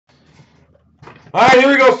All right, here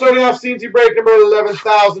we go. Starting off CNC break number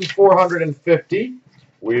 11,450.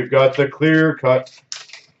 We've got the clear cut.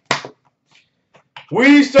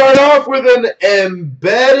 We start off with an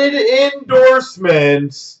embedded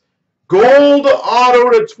endorsement. Gold auto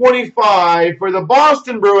to 25 for the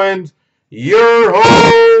Boston Bruins,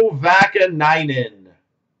 Urho Vakanainen.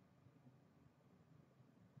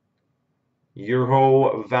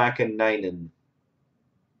 Urho Vakanainen.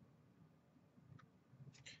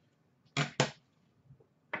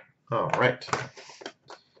 All right.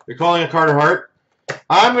 You're calling a Carter Hart.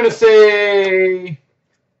 I'm going to say,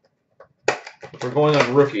 if we're going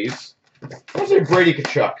on rookies, I'm going to say Brady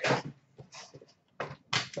Tkachuk.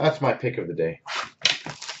 That's my pick of the day.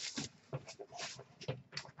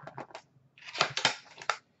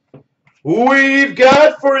 We've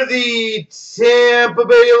got for the Tampa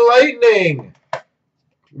Bay Lightning,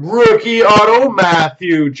 rookie auto,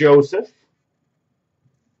 Matthew Joseph.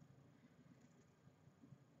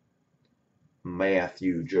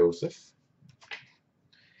 Matthew Joseph.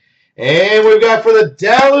 And we've got for the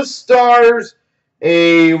Dallas Stars,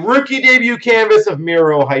 a rookie debut canvas of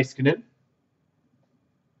Miro Heiskanen.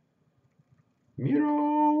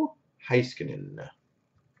 Miro Heiskanen.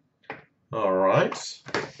 All right.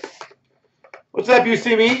 What's up,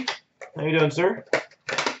 UCME? How you doing, sir?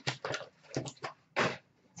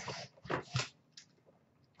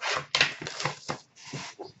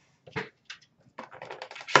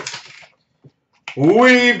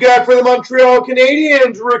 We've got for the Montreal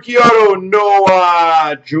Canadiens, rookie auto,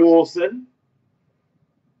 Noah Juulsen.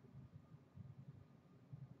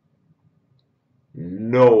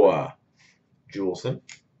 Noah Juulsen.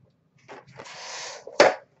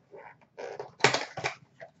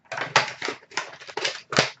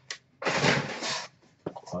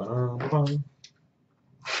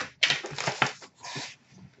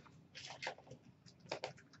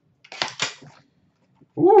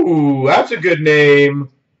 Ooh, that's a good name.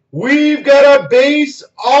 We've got a base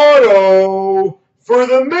auto for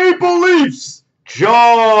the Maple Leafs,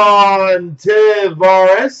 John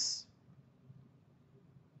Tavares.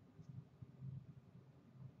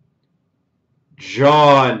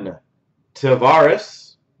 John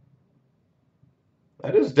Tavares.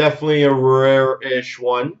 That is definitely a rare-ish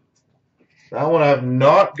one. That one I've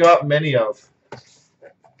not got many of.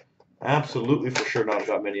 Absolutely for sure not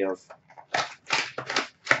got many of.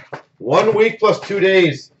 1 week plus 2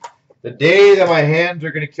 days. The day that my hands are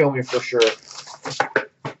going to kill me for sure.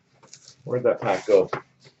 Where'd that pack go?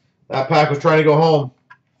 That pack was trying to go home.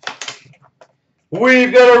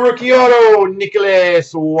 We've got a rookie auto,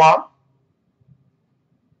 Nicolas Roy.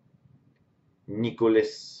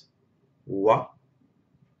 Nicolas Roy.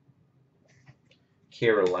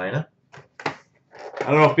 Carolina. I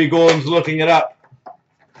don't know if B. Golden's looking it up.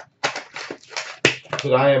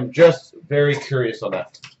 But I am just very curious on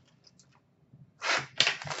that.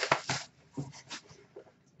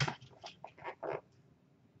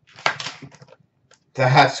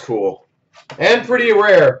 That's cool. And pretty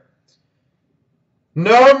rare.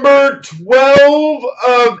 Number 12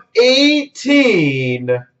 of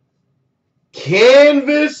 18.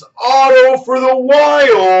 Canvas auto for the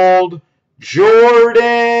Wild,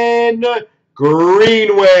 Jordan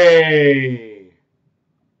Greenway.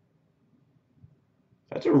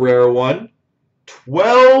 That's a rare one.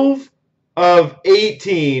 12 of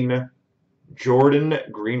 18, Jordan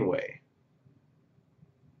Greenway.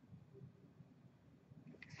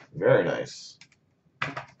 Very nice.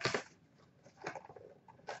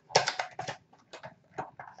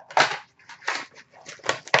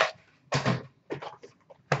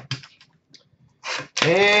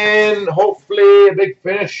 And hopefully a big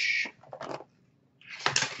finish.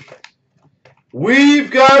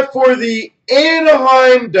 We've got for the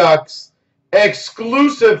Anaheim Ducks,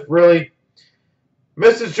 exclusive, really,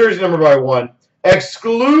 misses jersey number by 1.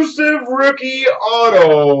 Exclusive rookie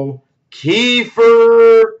auto,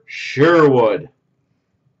 Kiefer Sherwood.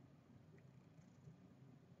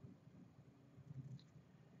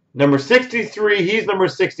 Number 63, he's number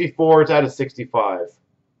 64, it's out of 65.